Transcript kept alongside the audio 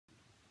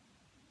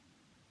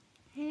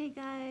Hey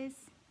guys,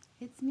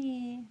 it's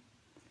me.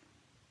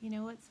 You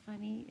know what's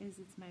funny is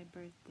it's my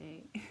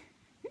birthday.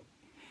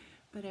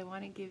 But I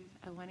want to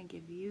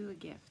give you a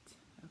gift,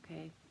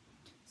 okay?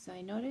 So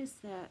I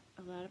noticed that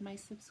a lot of my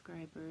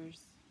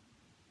subscribers,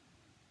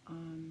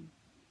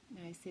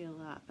 I say a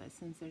lot, but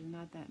since there's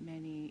not that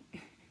many,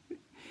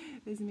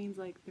 this means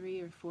like 3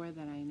 or 4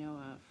 that I know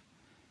of.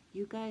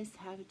 You guys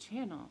have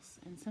channels,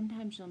 and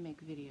sometimes you'll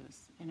make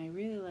videos, and I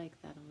really like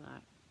that a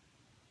lot.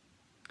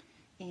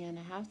 And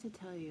I have to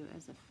tell you,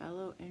 as a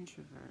fellow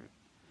introvert,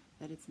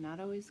 that it's not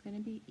always going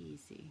to be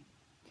easy.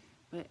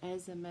 But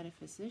as a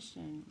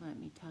metaphysician, let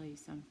me tell you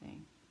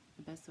something,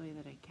 the best way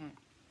that I can.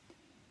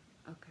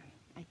 Okay,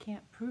 I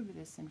can't prove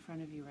this in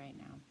front of you right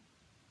now.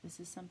 This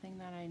is something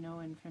that I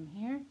know in from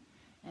here,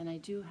 and I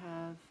do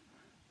have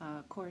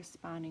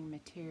corresponding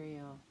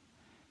material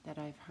that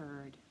I've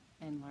heard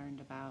and learned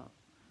about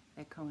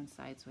that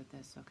coincides with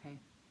this, okay?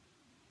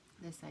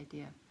 This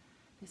idea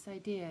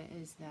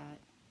is that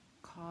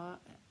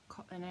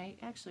and I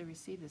actually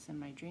received this in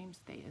my dream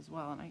state as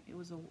well, and it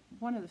was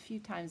one of the few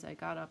times I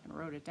got up and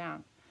wrote it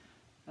down,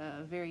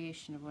 a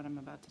variation of what I'm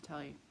about to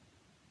tell you.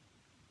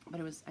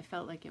 But I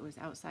felt like it was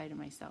outside of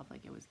myself,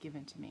 like it was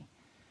given to me.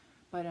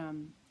 But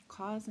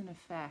cause and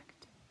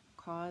effect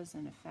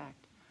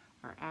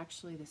are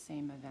actually the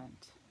same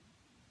event.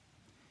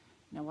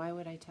 Now, why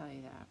would I tell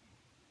you that?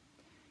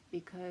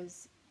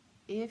 Because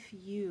if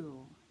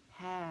you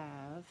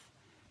have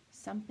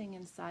something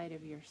inside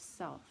of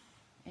yourself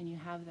and you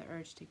have the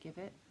urge to give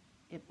it,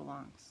 it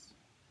belongs.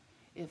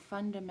 It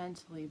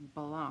fundamentally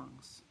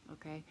belongs,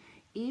 okay?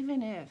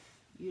 Even if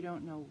you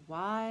don't know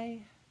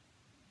why,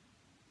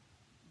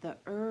 the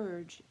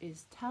urge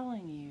is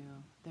telling you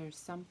there's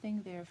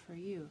something there for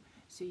you.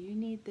 So you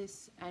need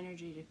this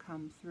energy to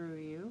come through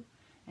you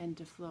and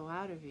to flow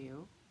out of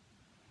you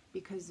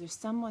because there's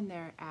someone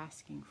there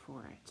asking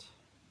for it.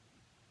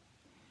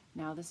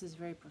 Now, this is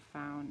very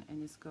profound, and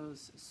this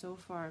goes so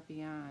far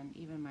beyond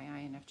even my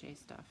INFJ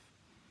stuff.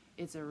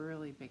 It's a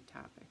really big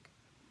topic.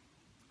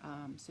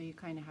 So you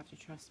kind of have to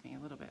trust me a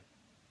little bit.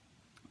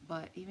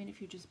 But even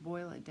if you just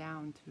boil it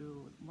down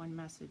to one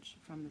message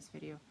from this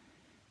video,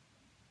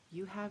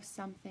 you have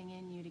something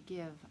in you to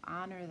give.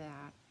 Honor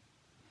that.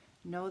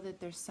 Know that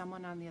there's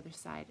someone on the other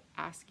side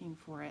asking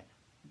for it.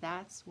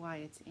 That's why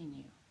it's in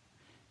you.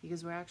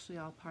 Because we're actually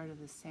all part of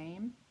the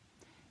same.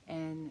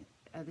 And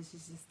this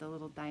is just a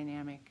little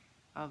dynamic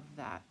of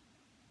that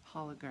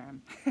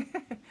hologram.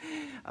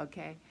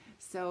 Okay,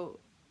 so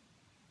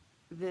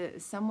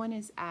someone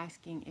is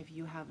asking if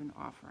you have an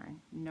offering.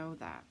 Know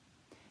that.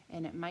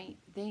 And it might,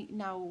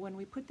 now when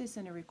we put this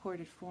in a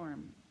recorded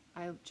form,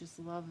 I just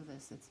love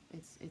this.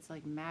 It's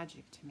like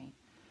magic to me.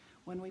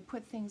 When we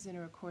put things in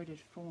a recorded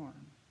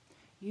form,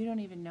 you don't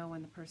even know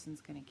when the person's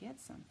going to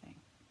get something.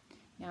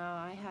 Now,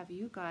 I have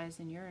you guys,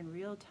 and you're in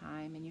real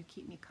time, and you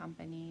keep me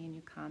company, and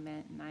you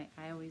comment, and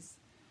I always,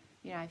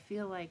 I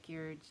feel like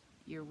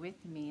you're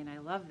with me, and I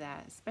love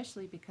that,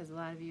 especially because a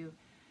lot of you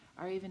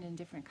are even in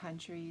different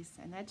countries,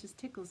 and that just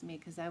tickles me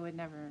because I would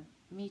never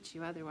meet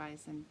you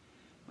otherwise. And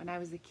when I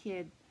was a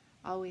kid,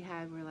 all we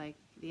had were like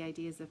the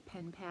ideas of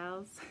pen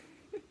pals,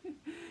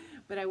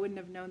 but I wouldn't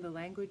have known the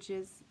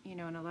languages,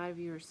 and a lot of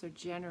you are so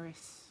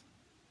generous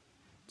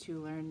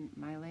to learn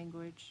my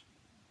language.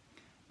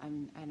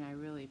 And I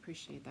really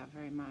appreciate that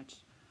very much.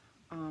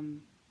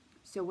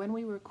 So when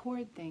we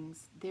record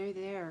things, they're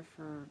there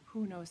for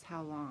who knows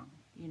how long.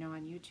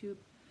 On YouTube,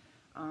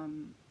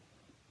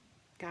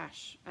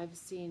 gosh, I've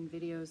seen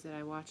videos that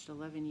I watched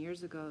 11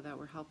 years ago that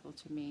were helpful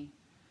to me.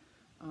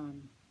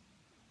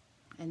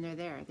 And they're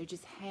there. They're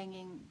just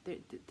hanging,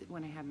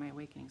 when I had my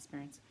awakening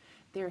experience,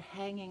 they're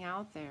hanging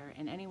out there,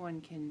 and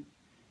anyone can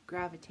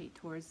gravitate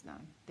towards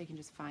them. They can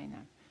just find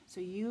them. So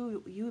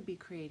you would be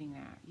creating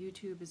that.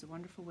 YouTube is a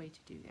wonderful way to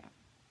do that.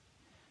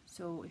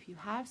 So if you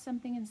have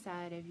something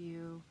inside of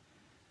you,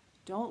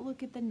 don't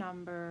look at the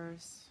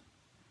numbers.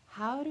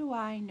 How do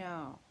I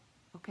know?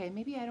 Okay,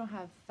 maybe I don't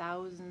have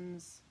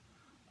thousands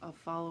of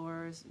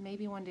followers.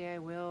 Maybe one day I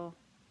will.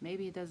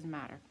 Maybe it doesn't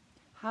matter.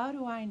 How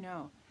do I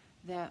know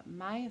that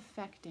my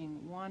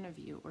affecting one of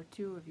you or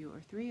 2 of you or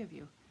 3 of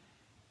you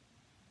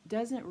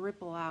doesn't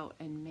ripple out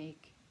and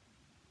make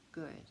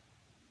good?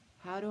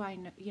 How do I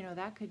know?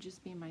 That could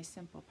just be my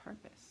simple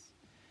purpose.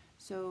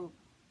 So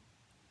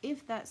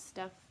if that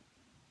stuff,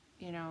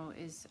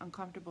 is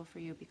uncomfortable for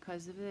you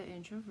because of the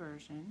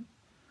introversion,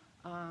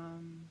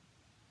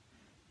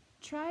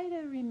 try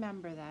to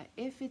remember that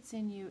if it's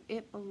in you,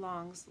 it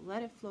belongs.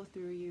 Let it flow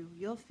through you.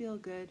 You'll feel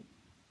good.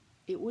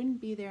 It wouldn't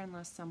be there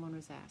unless someone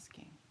was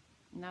asking.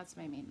 And that's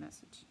my main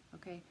message,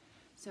 okay?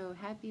 So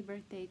happy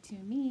birthday to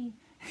me.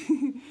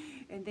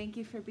 And thank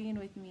you for being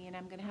with me. And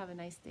I'm going to have a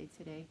nice day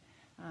today.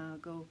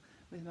 Go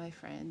with my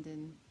friend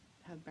and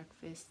have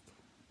breakfast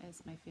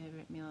as my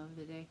favorite meal of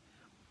the day.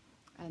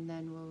 And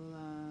then we'll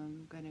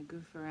gonna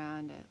goof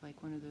around at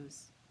like one of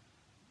those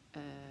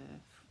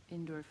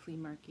indoor flea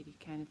market-y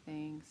kind of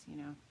things,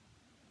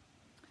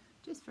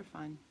 just for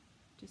fun,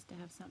 just to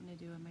have something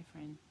to do with my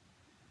friend.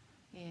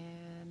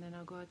 And then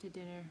I'll go out to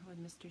dinner with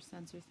Mr.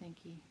 Sensor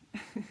Thinky.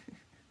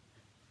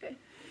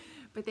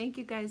 But thank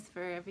you guys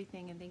for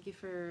everything, and thank you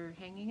for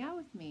hanging out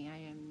with me. I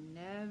am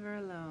never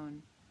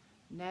alone.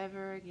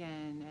 Never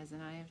again as an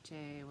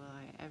INFJ will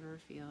I ever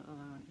feel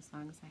alone as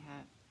long as I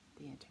have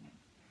the internet.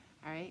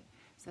 All right?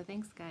 So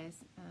thanks, guys.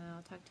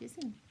 I'll talk to you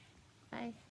soon. Bye.